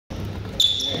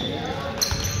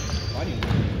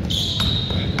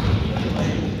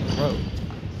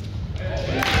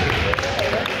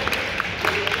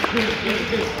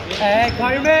Hey,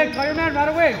 call your man right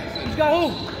away. Who's got who?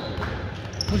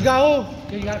 Who's got who?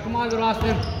 Okay, you gotta come on, little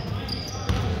Austin.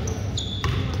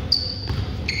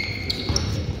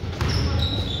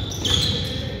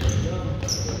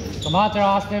 Come out there,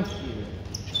 Austin.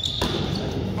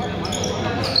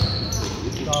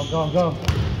 Go.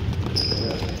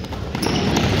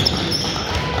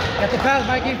 Get the pass,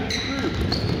 Mikey.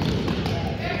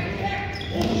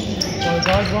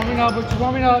 Go, he's warming up, he's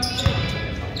warming up.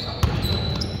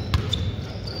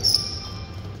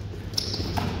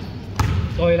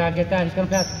 Go, you gotta get that, he's gonna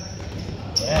pass.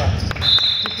 Yeah.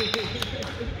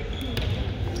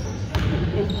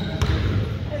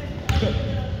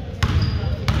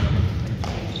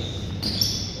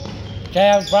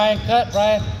 Okay, Brian, cut,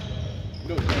 Brian.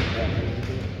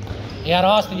 You had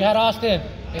Austin, There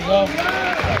you go.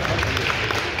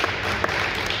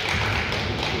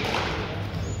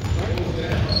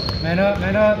 Man up.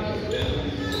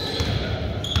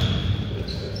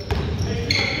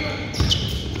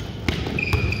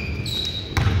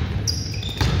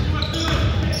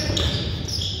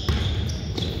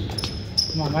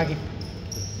 Come on, Mikey.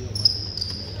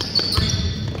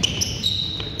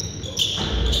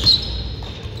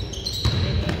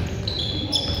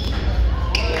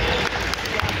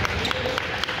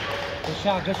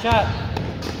 Good shot.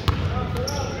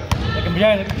 Look him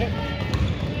behind,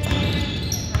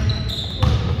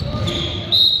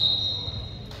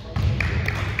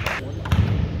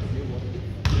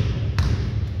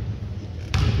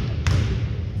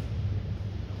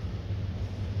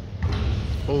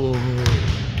 Oh.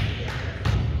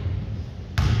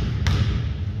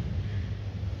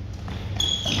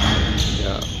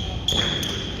 Yeah.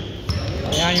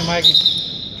 Behind you, Mikey.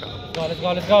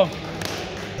 Let's go.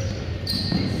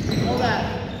 Hold that.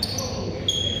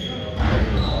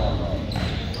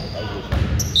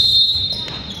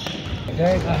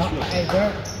 Hey,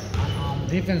 Derek.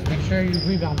 Defense, make sure you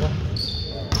rebound, bro.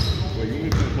 Well, you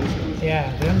need to post.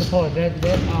 Yeah, they're in the post. I'm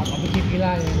gonna keep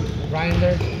Eli and Ryan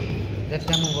there. Let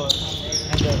them move up.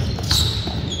 And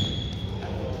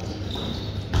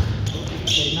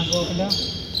okay, not go up and down.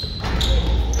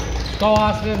 Let's go,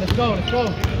 Austin. Let's go.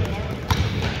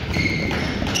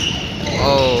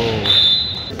 Oh.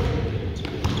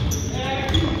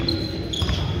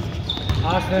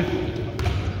 Austin.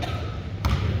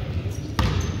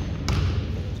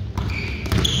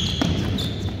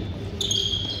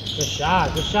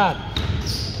 Good shot.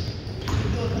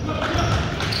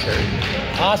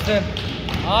 Austin.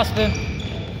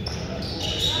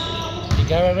 You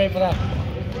got ready for that.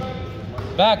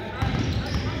 Back.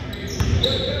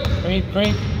 Creep.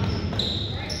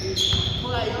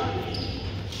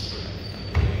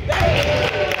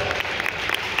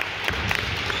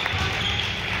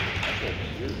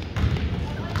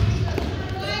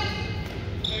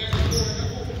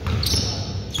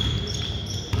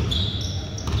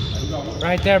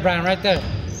 Right there, Brian, right there.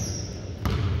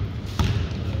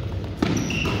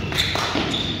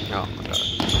 Oh my God.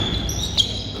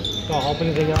 Go,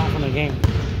 hopefully they get off on the game.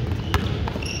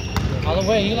 All the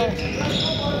way, Eli.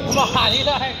 Come on,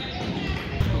 Eli.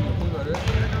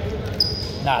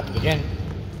 Nah, at the beginning.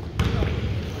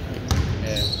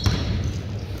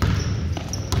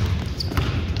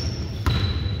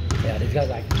 Yeah, these guys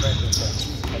like pressure, so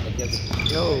like they give it.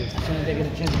 Yo. As soon as they get a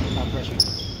chance, they stop pressure.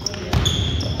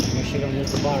 Make sure you don't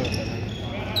use the bar with it.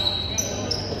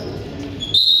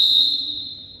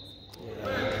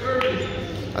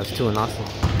 That's 2 in Austin.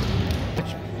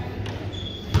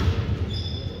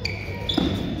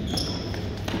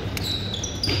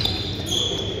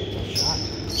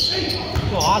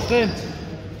 Go, Austin.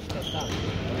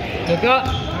 Good up.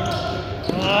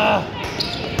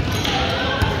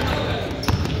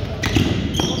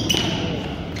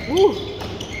 Woo.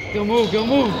 Good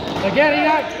move. Again,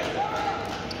 Eli.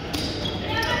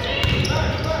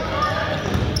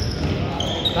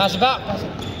 Pass it back.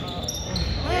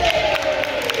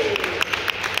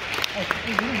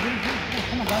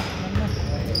 Come on, guys.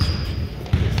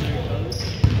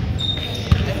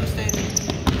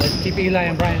 Let's keep Eli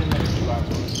and Brian in there.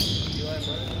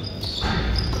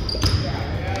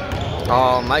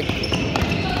 Oh, Mike.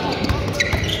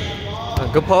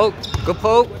 Good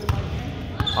poke.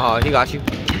 Oh, he got you.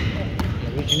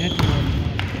 Reaching in.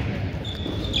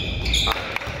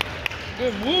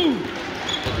 Good move.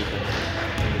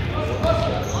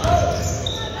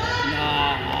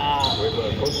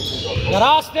 You got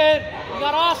Austin.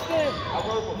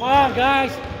 Come on,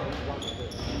 guys.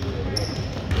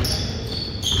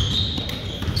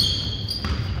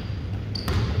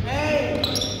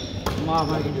 Come on,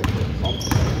 Mikey.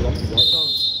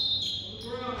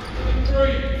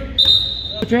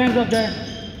 Put your hands up there.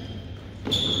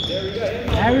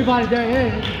 Everybody there,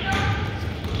 yeah.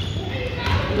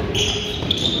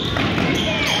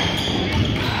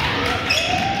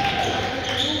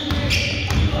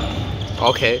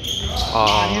 Okay.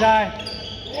 Eli.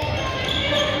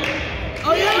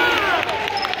 Oh yeah!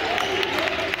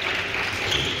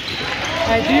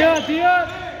 Hey, Dia.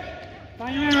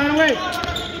 Find your man right away.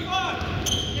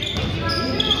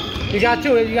 You got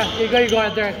two. You go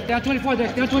out there. Stay on 24 there.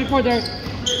 Stay on 24 there.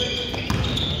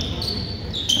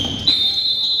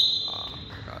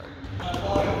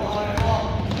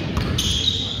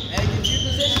 Hey, get your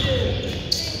position.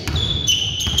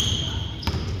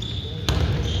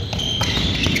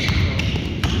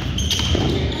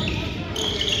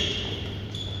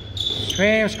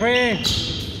 Scream.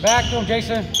 Back to him,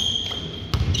 Jason.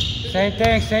 Same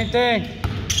thing.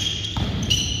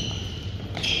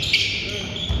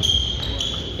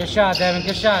 Good shot, Devin.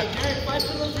 Good shot. Hey, fight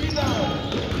for those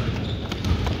rebounds.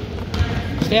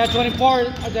 Stay at 24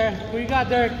 there. Who you got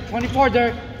there? 24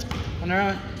 there. On their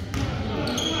own.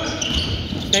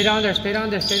 Stay down there.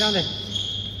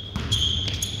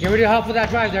 Get ready to help with that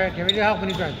drive, Derek. Get ready to help when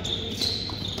you drive.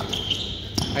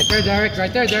 Right there,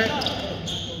 Derek.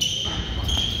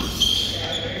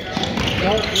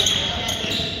 Go.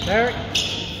 Derek.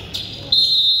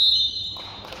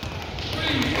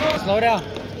 Slow down.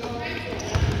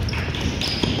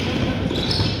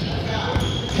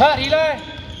 Cut, Eli.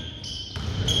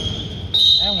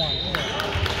 And one.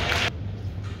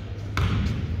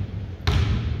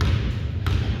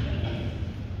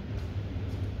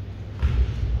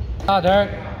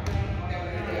 Derek.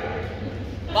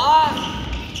 Boss.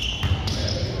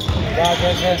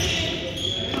 Jason.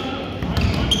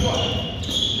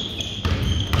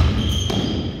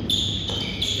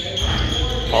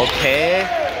 Okay.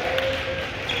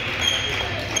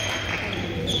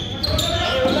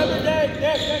 Hey, remember Derek.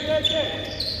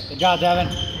 Good job, Devin.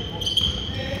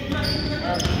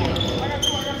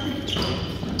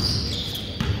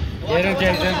 Get him,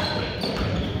 Jason.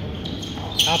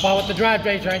 Help out with the drive,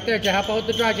 Jason. Right there, Help out with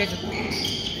the drive, Jason.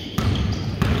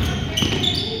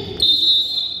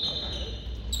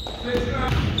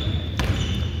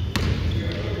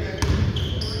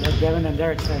 Let Devin and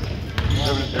Derek stay.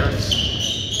 Devin and Derek.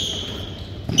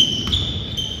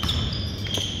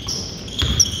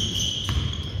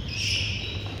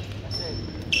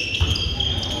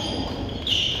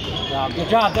 Good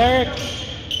job, Derek.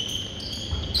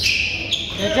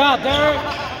 Good job, Derek.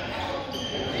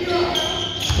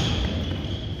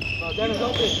 Oh, Devin's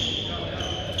open.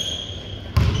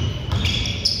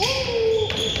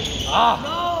 Ah.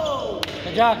 No!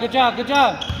 Good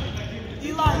job.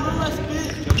 Eli, you less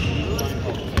big.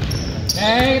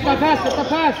 Hey, get the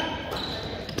pass.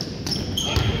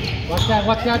 Watch that,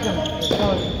 Let's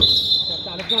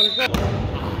go.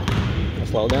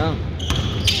 Slow down.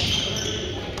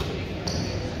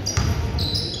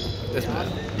 This man.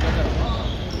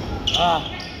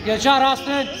 Good shot,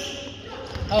 Austin.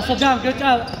 Also down, good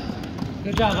job,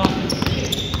 Austin.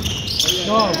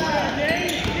 Go.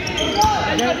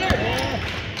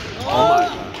 Oh my.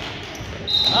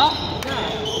 Huh?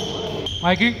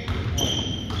 Mikey.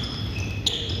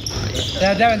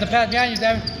 Devin, the pass behind you,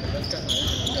 Devin.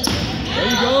 There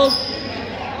you go.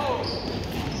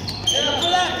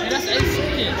 That's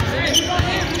 860.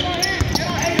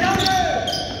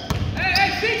 Hey,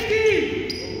 60!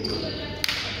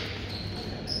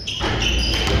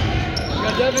 You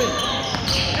got Devin.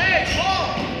 Hey,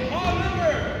 Paul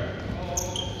number.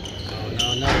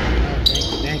 No.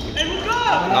 Thank you. Hey, we'll go!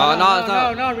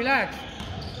 No, relax.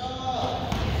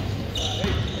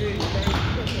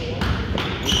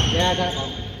 Yeah, I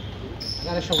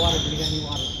gotta show water. Do you got any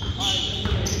water?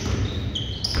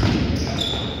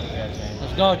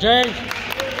 Let's go, James.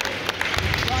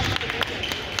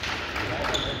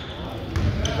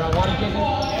 You brought water, Jason?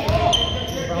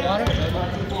 You brought water?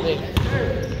 Leave.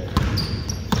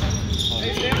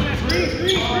 Hey, stay on that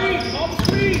screen. Call the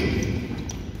screen.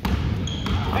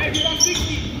 Hey, you're on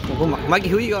 60. Mikey,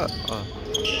 who you got?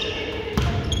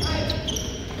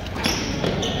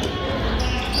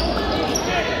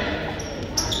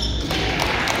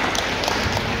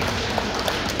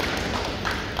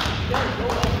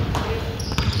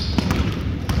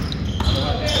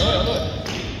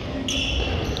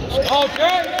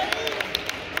 Okay.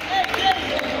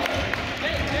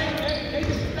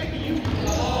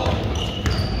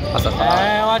 That's a foul.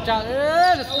 Hey, watch out.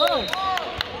 Yeah, let's go.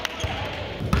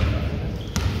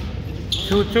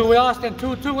 2-2 with Austin.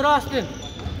 2-2 with Austin.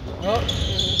 Oh.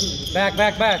 Back.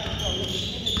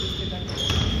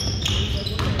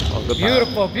 Oh, good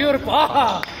Beautiful.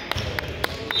 Ah.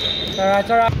 It's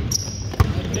all right.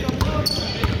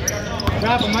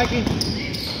 Grab him, Mikey.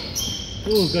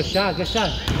 Ooh, good shot, good shot.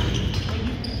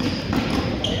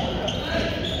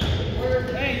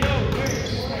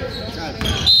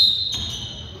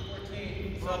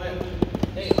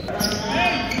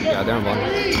 Yeah, they're on ball.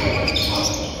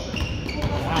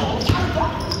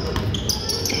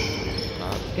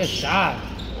 Good shot.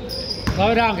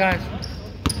 Slow down, guys.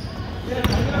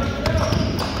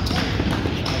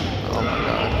 Oh my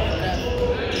god.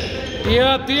 D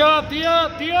up, D up, D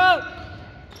up, D up.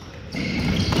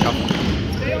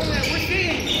 Stay on that. We're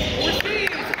seeing. We're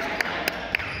seeing.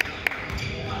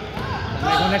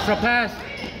 Make one extra pass.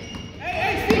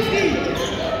 Hey, 60.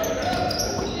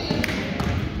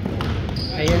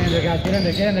 Hey, get in there, guys. Get in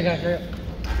there, get in there, guys.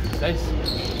 Nice.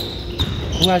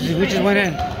 Who just went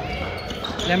in?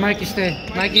 Let Mikey stay.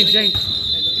 Mikey and James.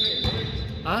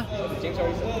 Huh?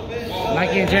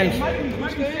 Mikey and James.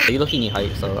 You look need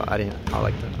height, so I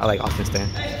like Austin staying.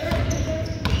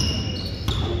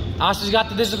 Austin's got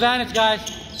the disadvantage, guys.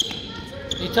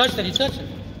 He touched it, he touched it.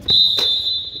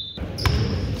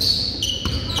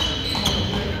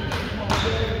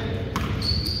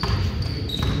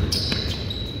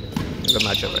 Good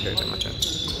matchup right here, good matchup.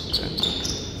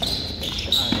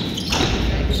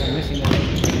 You're missing that.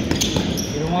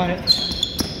 You don't want it.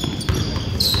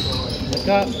 Look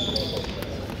up.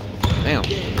 Damn.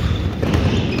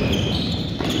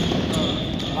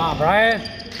 Come on, Brian.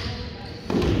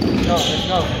 Let's go, let's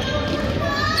go.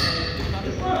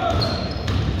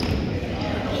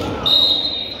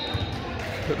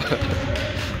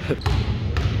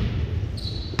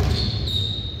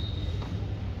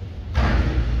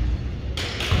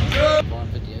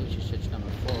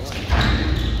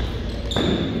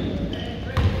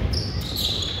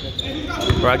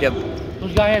 Bro, I get.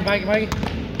 Who's got in, Mikey? Mikey?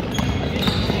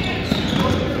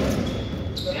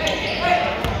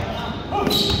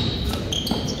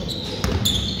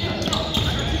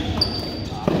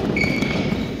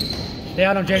 Stay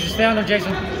on him, Jason. Stay on him,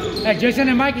 Jason. Hey, Jason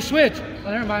and Mikey switch.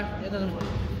 Oh, never mind. It doesn't.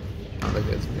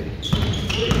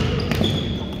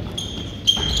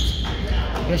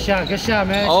 Good shot,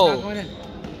 man. Oh. Shot going in.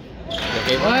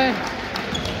 Okay. What?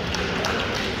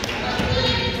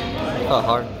 Oh,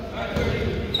 hard.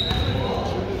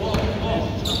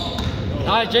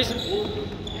 All right, Jason.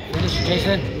 Finish,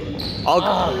 Jason. Oh,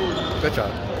 Oh. good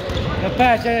job. Good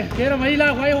pass, eh? Get him,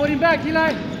 Eli. Why are you holding back,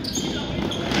 Eli?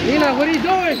 Eli, what are you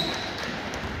doing?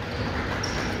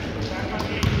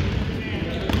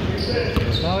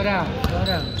 Slow down, slow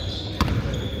down.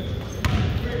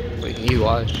 Wait, you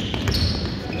wide.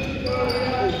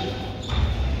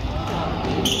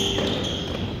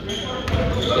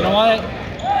 You don't want it?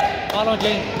 Follow,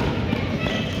 Jason.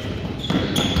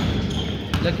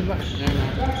 Looking back. Never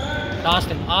mind.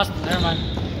 Austin, never mind.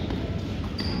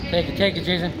 Take it,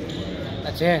 Jason.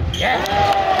 That's it. Yeah!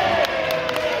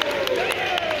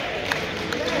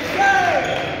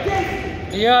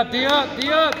 D up.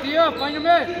 Find your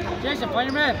man. Jason, find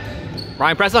your man.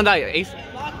 Ryan, press on that, Ace.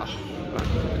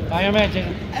 Find your man,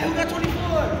 Jason. Hey, who got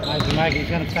 24? Mikey, he's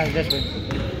gonna pass this way.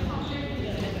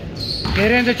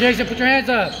 Get in there, Jason. Put your hands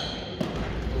up.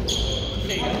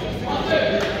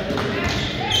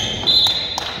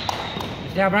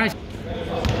 Yeah, Brian.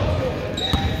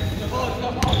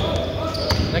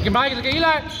 Look at Mikey, look at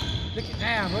Eli. Look at,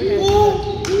 damn, look at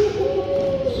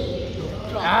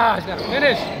Ah, he's got to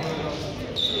finish.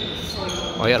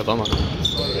 Oh, he had a bum on him.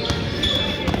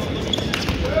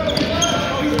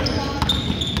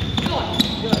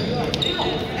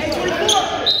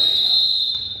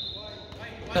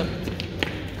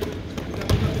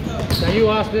 Is that you,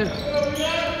 Austin?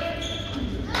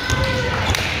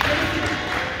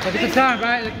 Look at the time,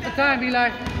 right? Look at the time, Eli.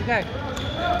 Okay.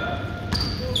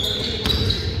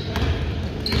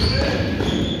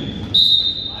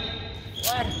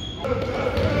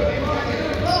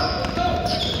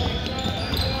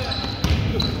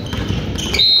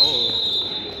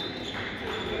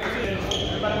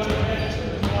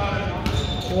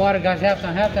 The water, guys.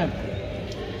 Halftime.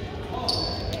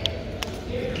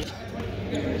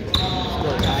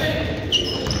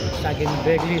 Start getting a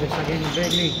big lead.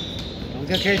 Don't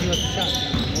get crazy with the shot.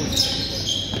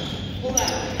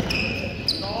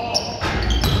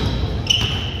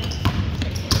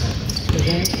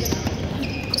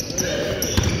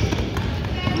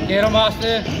 Get him,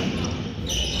 Austin.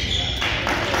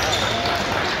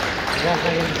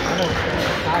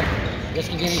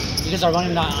 You guys are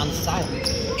running on the side.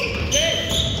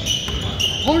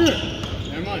 Hold it.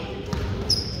 Never mind.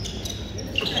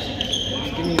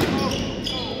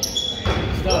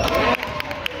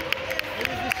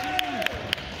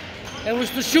 It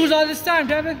was the shoes all this time,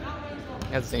 Devin.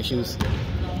 He has the same shoes.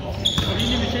 What do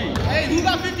you need to change? Hey, who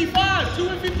got 55? 2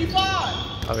 and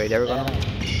 55. Okay, there we go. Don't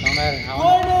matter.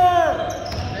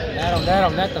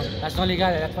 Let them. That's the only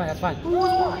guy. That's fine. That's fine.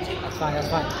 That's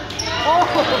fine. Oh!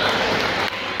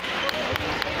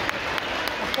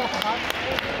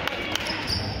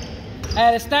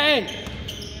 Hey, let's stay.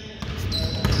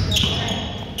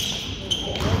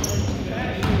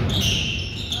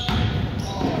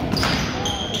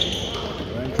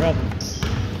 We're in trouble.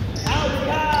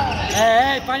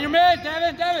 Hey, find your man,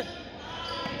 Devin.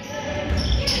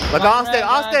 Look, Austin,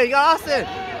 you got Austin.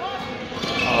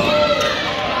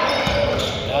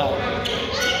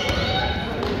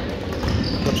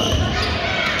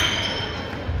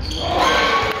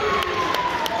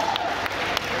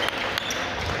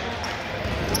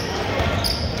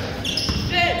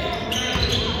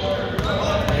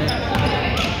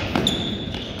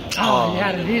 Oh, he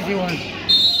had an easy one.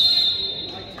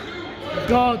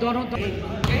 Go, don't.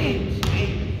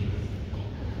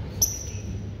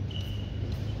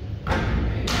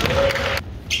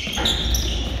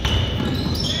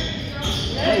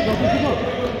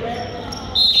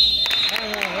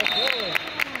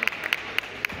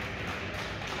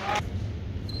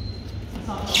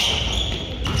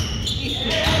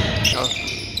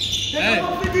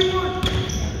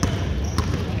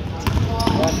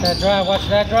 Watch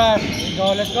that drive.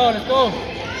 Let's go.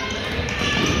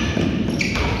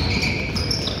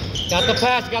 Got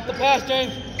the pass,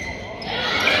 James.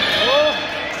 Oh.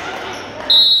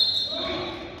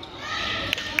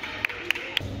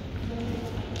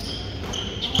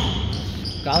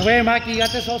 All the way, Mikey. You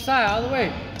got this whole side, all the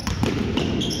way.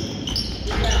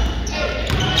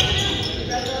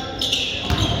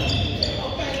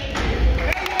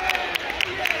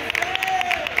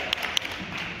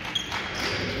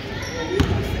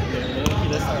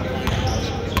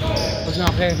 Who's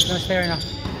gonna play? Who's gonna stay right now?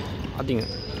 I think.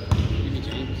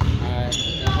 Alright,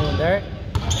 hold there.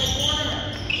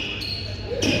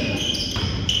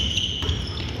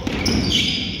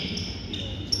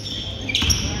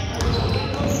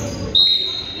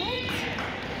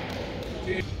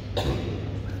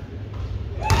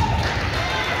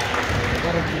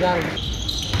 You got it.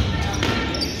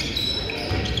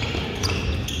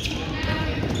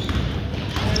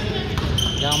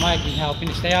 Yeah, Mikey, helping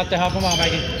you stay out there. Help him out,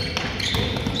 Mikey.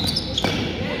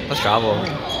 Let's travel.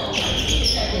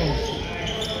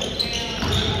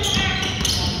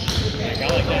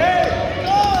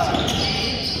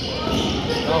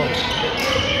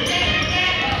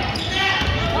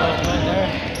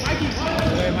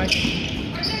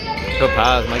 Good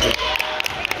pass, Mikey.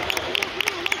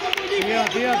 Be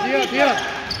up.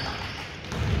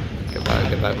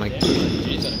 Get back, Mikey.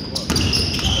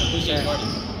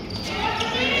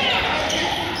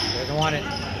 Doesn't want it.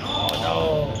 Oh no.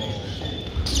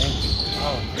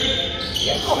 Oh.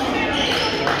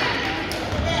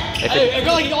 Hey,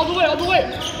 go like all the way.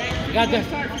 You got this.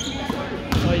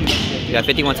 You got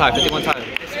 51 time. Get in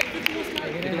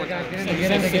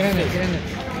there.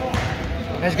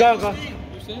 Let's go.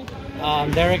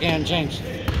 Derek and James.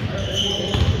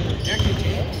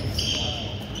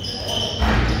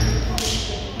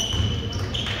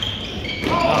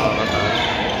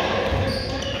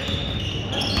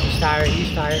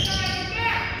 He's tired.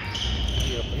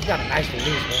 He's got a nice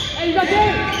release, bro. Hey, you got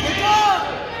game!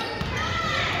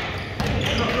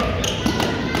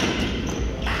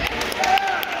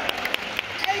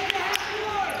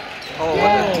 Oh,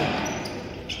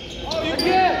 what you good!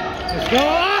 Let's go!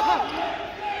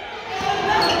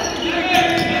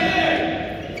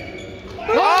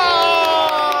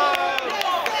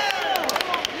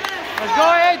 Let's go,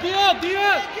 hey,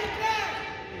 D-up!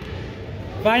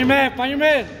 Find your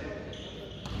man!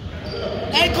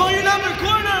 Hey, call your number,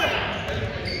 corner!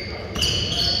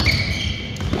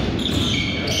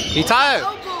 He tired.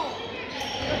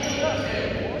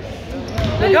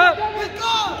 Pick up! Let's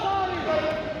go!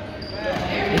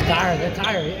 They're tired.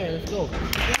 Yeah, let's go.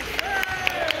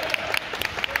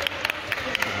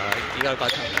 You gotta go.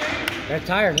 They're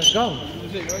tired. Let's go.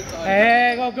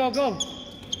 Hey, go.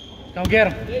 Don't get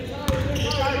him.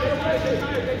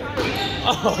 Oh.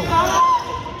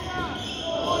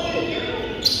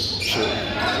 Shoot.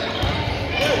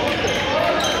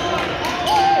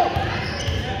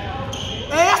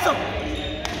 Hey, that's him!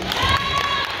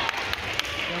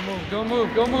 Go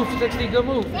move, 60, go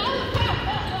move.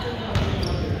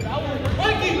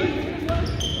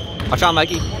 Watch out,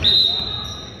 Mikey.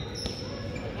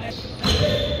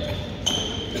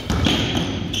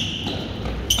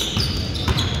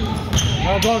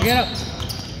 Go, get up.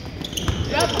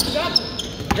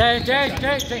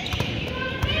 James.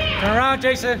 Turn around,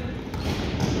 Jason.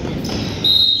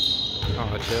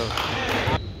 Oh, chill.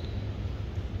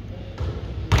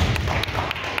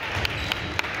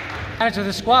 Add to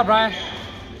the squad, Brian.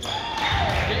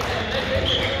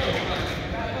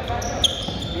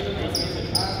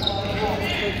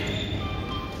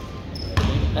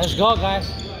 Let's go, guys.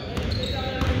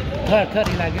 Cut,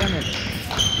 Eli, get in there.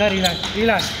 Cut,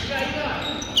 Eli.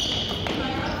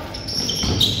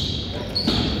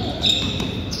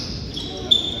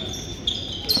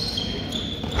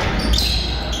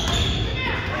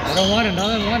 I don't want it. None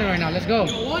of them want it right now. Let's go.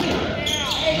 None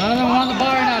of them want the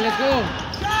ball right now. Let's go.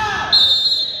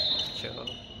 Chill.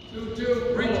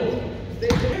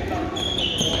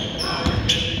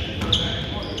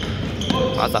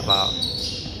 What's that foul?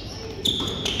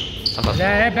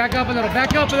 Yeah, hey, back up a little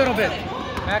bit.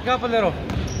 Back up a little.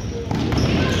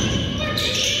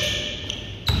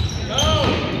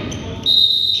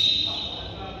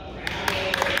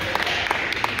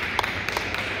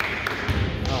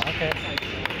 Oh, okay.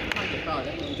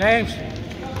 James.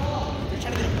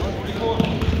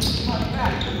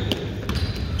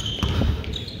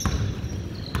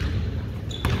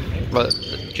 But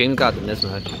James got the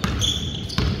mismatch.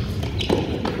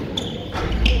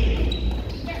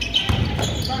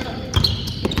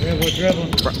 Dribble.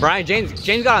 Brian,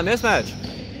 James got a mismatch.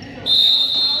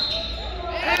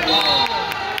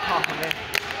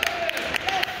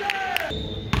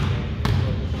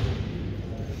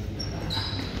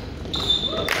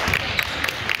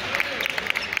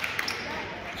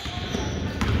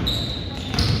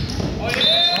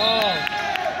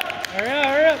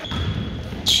 Hurry up.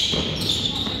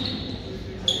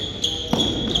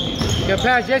 Good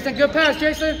pass,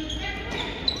 Jason.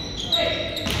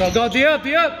 Go, D up.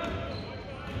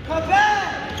 Come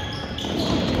back!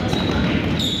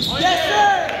 Yes,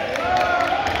 sir!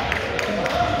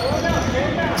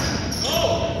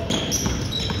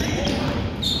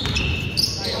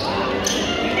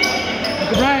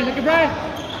 Look at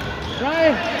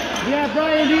Brian. Yeah,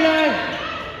 Brian, Eli.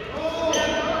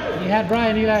 He had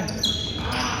Brian, Eli.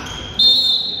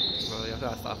 Bro, you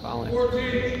gotta stop fouling.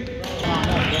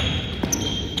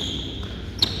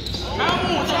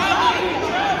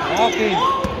 Walking.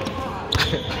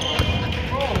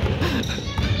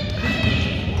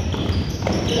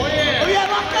 Oh yeah,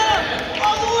 lock up!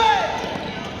 All the way!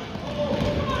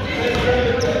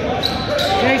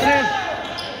 Jason.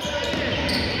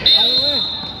 All the way.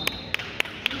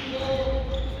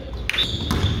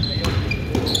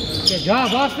 Good job,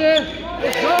 Austin.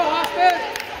 Let's go, Austin.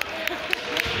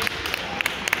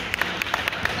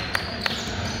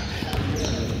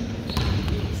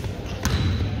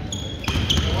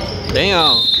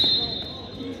 Damn.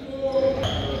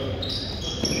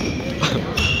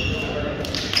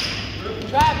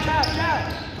 Trap!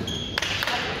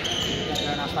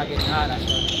 They're not start getting hot, I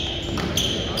swear.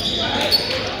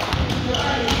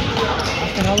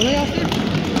 Austin, all the way, Austin?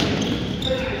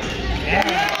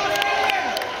 Yeah.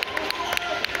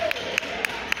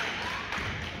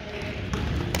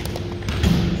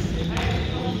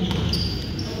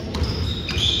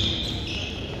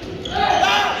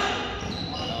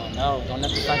 No, don't let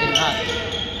them start getting hot.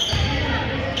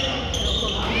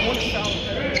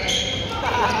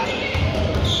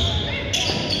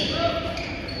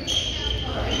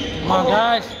 Come on,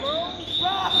 guys.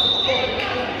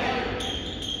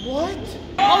 What?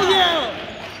 Oh yeah!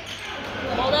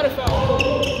 Oh, that is foul.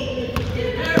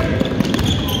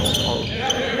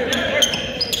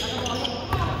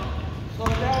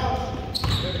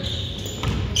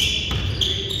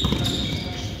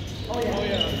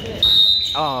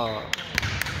 Oh.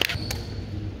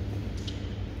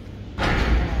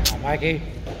 Mikey.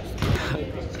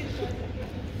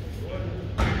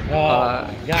 Oh,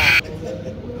 God.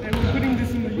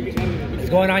 It's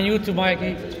going on YouTube,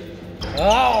 Mikey.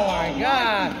 Oh, my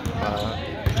God.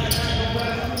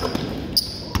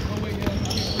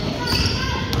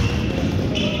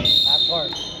 That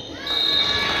part.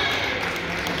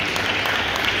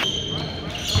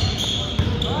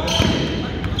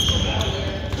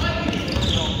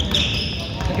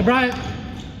 Look at Brian.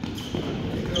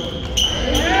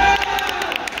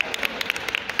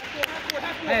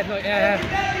 Hey, look, yeah.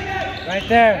 Right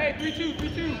there. Hey,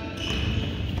 3-2.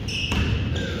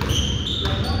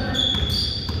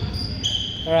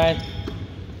 All right.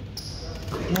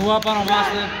 Move up on him,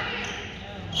 Austin.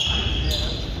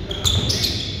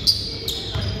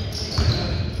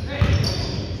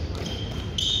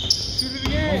 Shoot it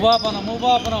again. Move up on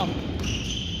him.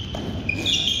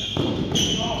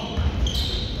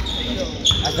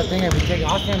 That's the thing, if we take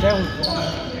Austin there, we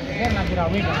better not get our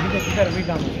rebound. We better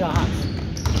rebound. We got hot.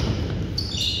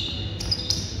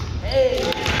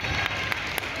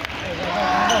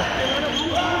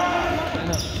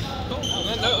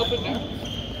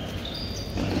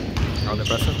 Oh, the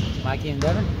pressure? Mikey and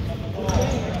Devin?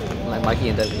 Mikey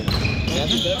and Devin.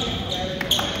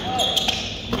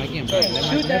 Mikey and Brian.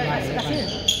 Shoot that.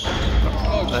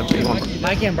 That's it.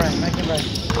 Mikey and Brian. Mikey and Brian.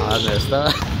 Oh, I messed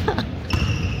up.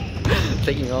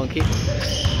 Taking your own kick.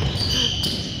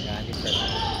 Yeah, he's perfect.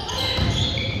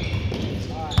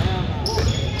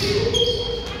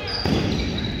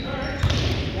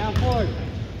 Down forward.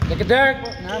 Look at Derek.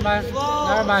 Never mind.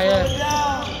 Never mind, yeah.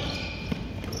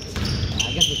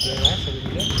 I guess we should, right? So we can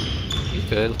do it. You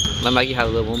could. Let Mikey have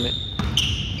a little moment.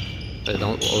 But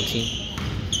don't OT.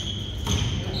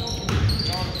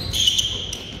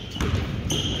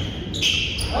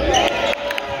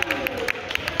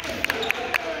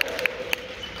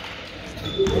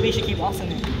 Maybe you should keep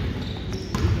Austin in.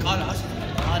 God, Austin.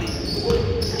 Body.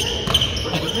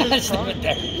 That's not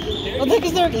Derek. Oh, look,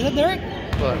 it's Derek. Is that Derek?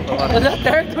 What? Is that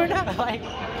Derek doing that? Like,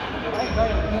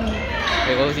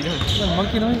 Hey, what was he doing? the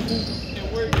monkey noise?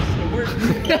 It works. It works.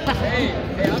 Hey,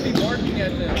 I'll be barking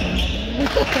at them.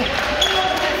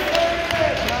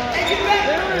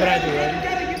 What I do,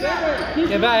 right?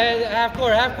 Get back, half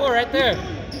court, right there.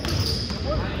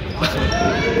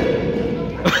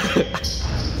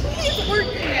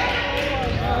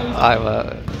 I'm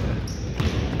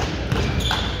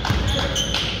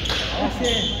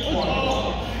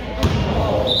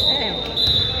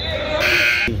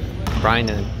Brian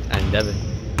and Devin.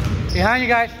 Behind you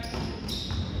guys.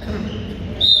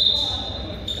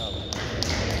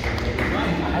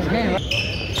 That's game, right?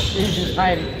 He's just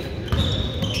hiding.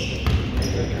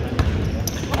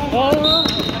 Oh!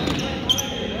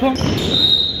 Boom.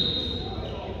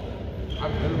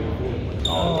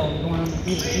 Oh, going on the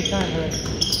beat 3 times already.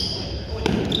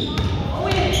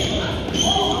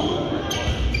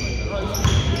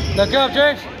 Look up,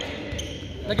 James.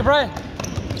 Look at Brian.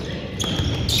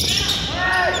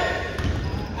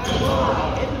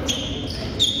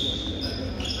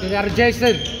 Get out of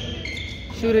Jason.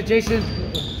 Shoot it, Jason.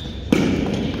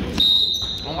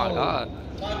 Oh my god.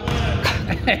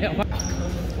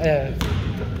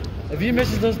 If he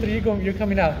misses those 3, you're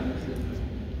coming out.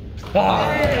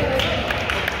 Ah.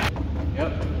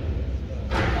 Yep.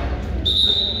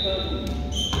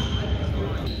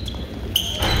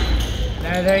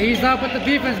 There, ease up with the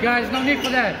defense, guys. No need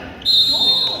for that.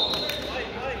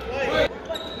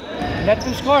 Let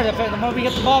them score the moment we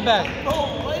get the ball back.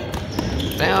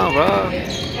 Damn, bro.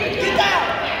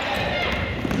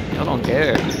 Y'all don't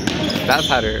care. Bad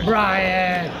pattern.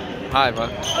 Brian. Hi, bro.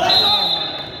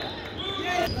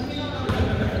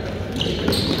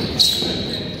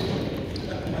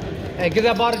 Hey, give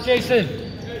that ball to Jason.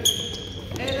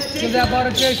 Give that ball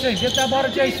to Jason. Get that ball to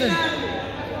Jason.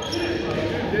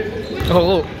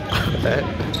 Oh, that.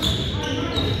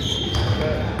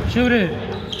 Shoot it.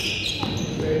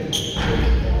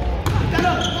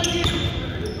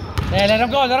 Hey, let him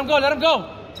go. Let him go. Let him go.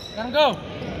 Let him go.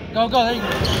 Go, go. There you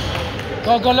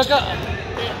go. Go, look up.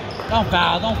 Don't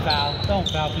foul. Don't foul. Don't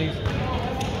foul, please.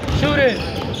 Shoot it.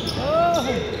 Oh.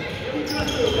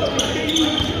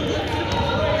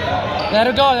 Let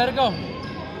it go. Let it go.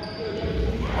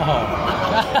 Oh.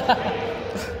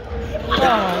 Oh, my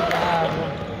God.